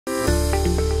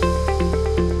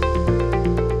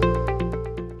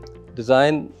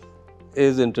Design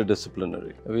is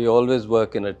interdisciplinary. We always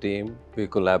work in a team, we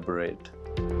collaborate.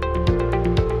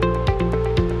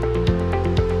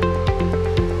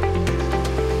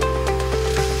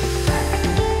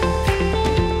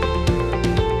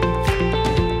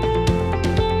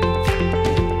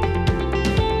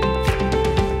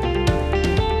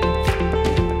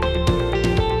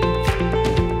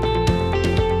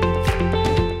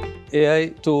 AI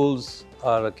tools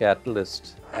are a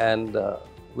catalyst and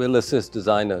will assist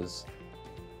designers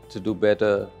to do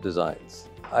better designs.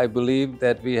 I believe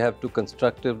that we have to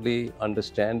constructively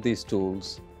understand these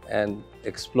tools and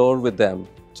explore with them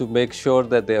to make sure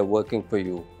that they are working for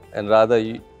you, and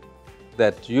rather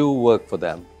that you work for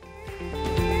them.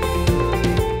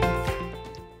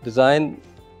 Design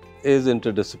is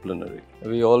interdisciplinary.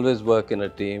 We always work in a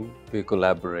team, we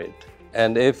collaborate.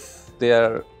 And if they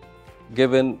are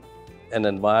given an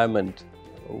environment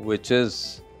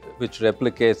which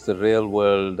replicates the real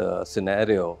world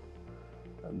scenario,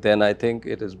 then I think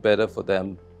it is better for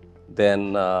them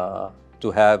than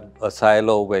to have a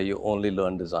silo where you only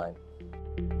learn design.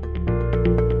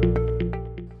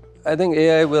 I think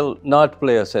AI will not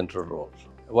play a central role.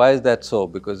 Why is that so?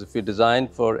 Because if you design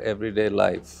for everyday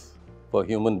life, for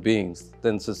human beings,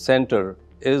 then the center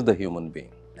is the human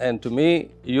being. And to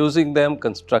me, using them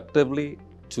constructively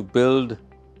to build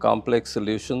complex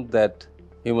solutions that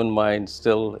human mind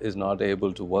still is not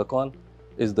able to work on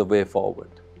is the way forward.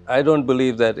 I don't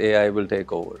believe that AI will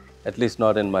take over, at least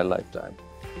not in my lifetime.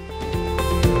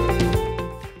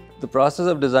 The process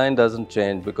of design doesn't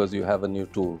change because you have a new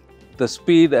tool. The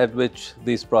speed at which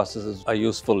these processes are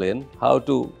useful in, how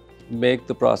to make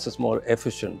the process more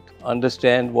efficient,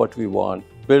 understand what we want,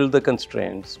 build the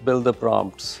constraints, build the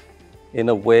prompts in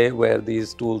a way where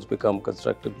these tools become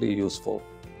constructively useful.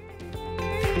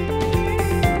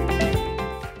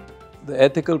 The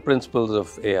ethical principles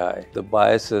of AI, the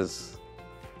biases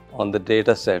on the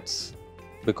data sets,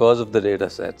 because of the data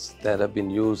sets that have been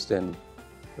used in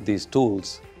these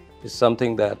tools, is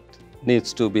something that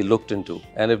needs to be looked into.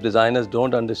 And if designers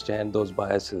don't understand those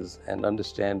biases and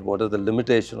understand what are the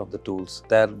limitations of the tools,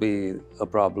 that'll be a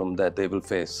problem that they will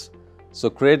face. So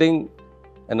creating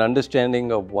an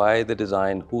understanding of why they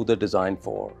design, who they design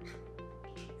for,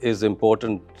 is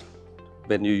important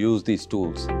when you use these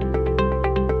tools.